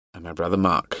and my brother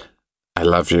Mark. I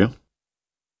love you,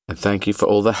 and thank you for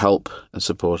all the help and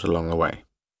support along the way.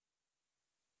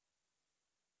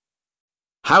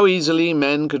 How easily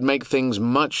men could make things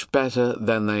much better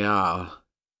than they are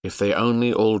if they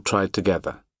only all tried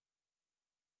together.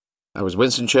 That was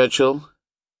Winston Churchill,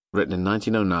 written in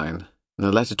 1909, in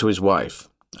a letter to his wife.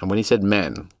 And when he said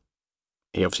men,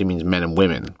 he obviously means men and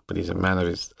women, but he's a man of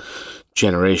his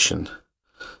generation.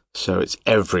 So it's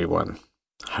everyone.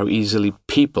 How easily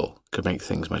people could make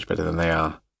things much better than they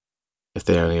are if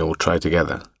they only all tried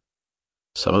together.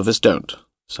 Some of us don't.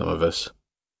 Some of us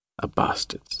are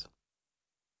bastards.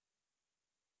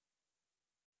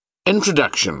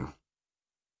 Introduction.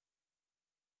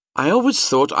 I always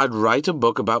thought I'd write a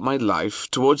book about my life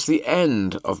towards the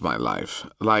end of my life,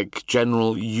 like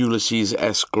General Ulysses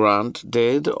S. Grant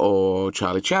did or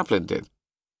Charlie Chaplin did.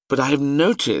 But I have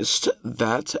noticed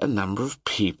that a number of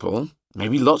people,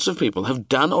 maybe lots of people, have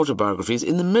done autobiographies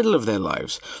in the middle of their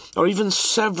lives, or even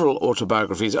several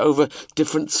autobiographies over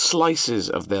different slices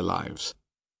of their lives.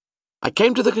 I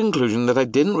came to the conclusion that I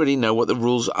didn't really know what the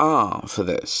rules are for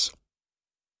this.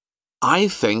 I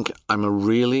think I'm a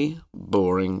really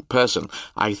boring person.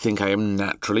 I think I am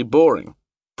naturally boring.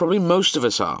 Probably most of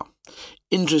us are.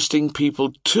 Interesting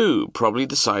people, too, probably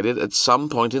decided at some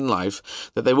point in life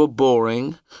that they were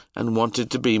boring and wanted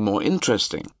to be more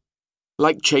interesting.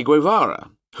 Like Che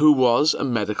Guevara, who was a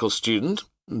medical student,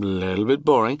 a little bit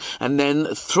boring, and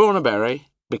then threw on a beret,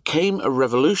 became a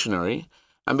revolutionary,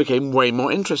 and became way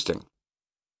more interesting.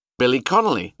 Billy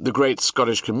Connolly, the great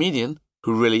Scottish comedian,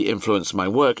 who really influenced my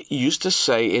work, used to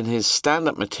say in his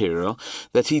stand-up material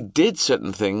that he did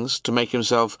certain things to make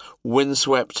himself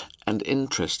windswept and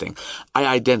interesting. I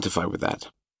identify with that.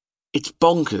 It's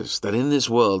bonkers that in this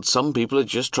world some people are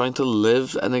just trying to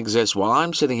live and exist while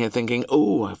I'm sitting here thinking,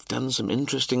 oh, I've done some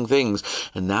interesting things,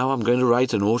 and now I'm going to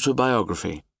write an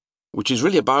autobiography, which is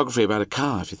really a biography about a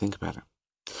car, if you think about it.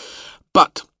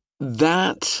 But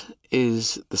that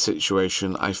is the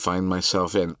situation I find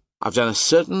myself in. I've done a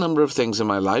certain number of things in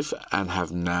my life and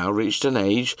have now reached an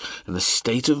age and a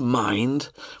state of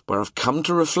mind where I've come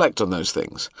to reflect on those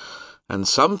things. And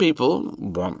some people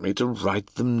want me to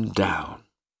write them down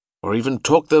or even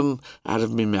talk them out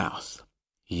of my mouth.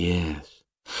 Yes.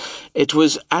 It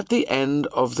was at the end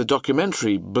of the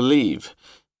documentary Believe,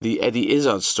 the Eddie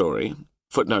Izzard story.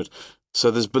 Footnote. So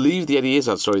there's Believe, the Eddie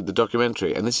Izzard story, the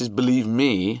documentary, and this is Believe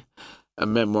Me, a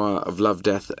memoir of love,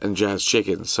 death, and jazz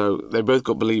chicken. So they both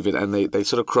got Believe It, and they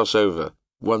sort of cross over.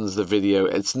 One's the video.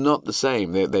 It's not the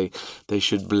same. They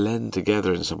should blend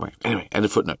together in some way. Anyway, end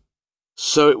of footnote.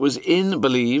 So it was in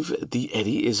Believe, the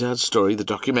Eddie Izzard story, the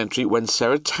documentary, when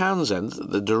Sarah Townsend,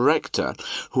 the director,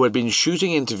 who had been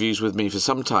shooting interviews with me for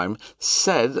some time,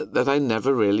 said that I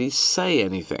never really say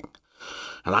anything.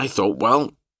 And I thought,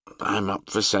 well, I'm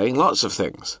up for saying lots of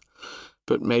things.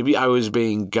 But maybe I was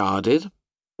being guarded,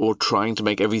 or trying to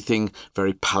make everything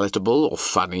very palatable or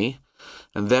funny,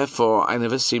 and therefore I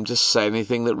never seemed to say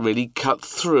anything that really cut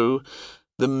through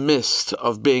the mist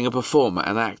of being a performer,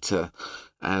 an actor,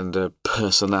 and a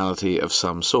personality of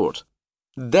some sort.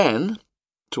 Then,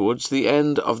 towards the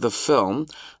end of the film,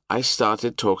 I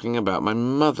started talking about my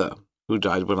mother, who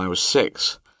died when I was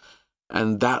 6,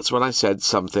 and that's when I said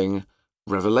something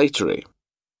revelatory.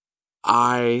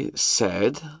 I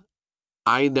said,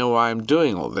 I know why I'm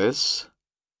doing all this.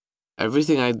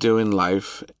 Everything I do in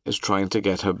life is trying to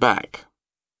get her back.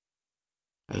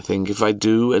 I think if I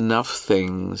do enough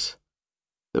things,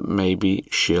 that maybe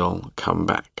she'll come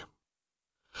back.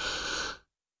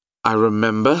 I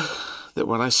remember that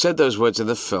when I said those words in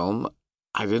the film,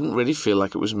 I didn't really feel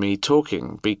like it was me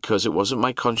talking, because it wasn't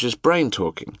my conscious brain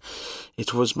talking.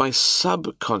 It was my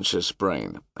subconscious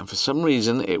brain, and for some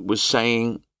reason it was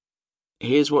saying,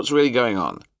 here's what's really going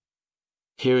on.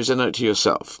 Here is a note to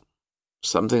yourself.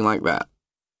 Something like that.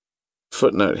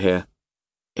 Footnote here.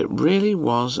 It really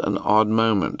was an odd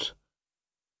moment,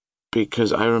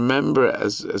 because I remember it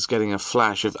as getting a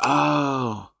flash of,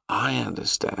 oh, I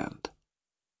understand.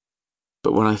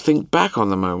 But when I think back on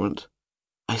the moment,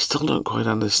 I still don't quite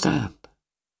understand.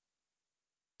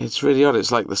 It's really odd.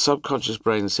 It's like the subconscious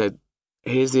brain said,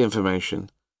 here's the information.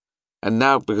 And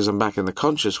now, because I'm back in the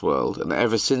conscious world, and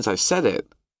ever since I said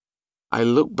it, I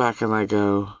look back and I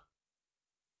go,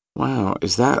 wow,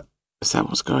 is that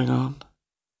what's going on?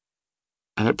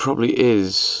 And it probably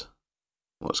is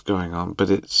what's going on, but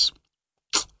it's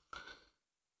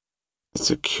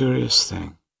a curious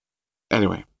thing.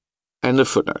 Anyway, end of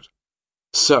footnote.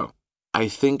 So, I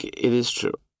think it is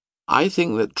true. I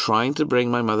think that trying to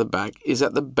bring my mother back is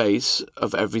at the base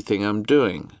of everything I'm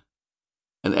doing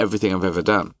and everything I've ever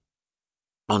done.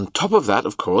 On top of that,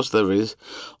 of course, there is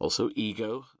also ego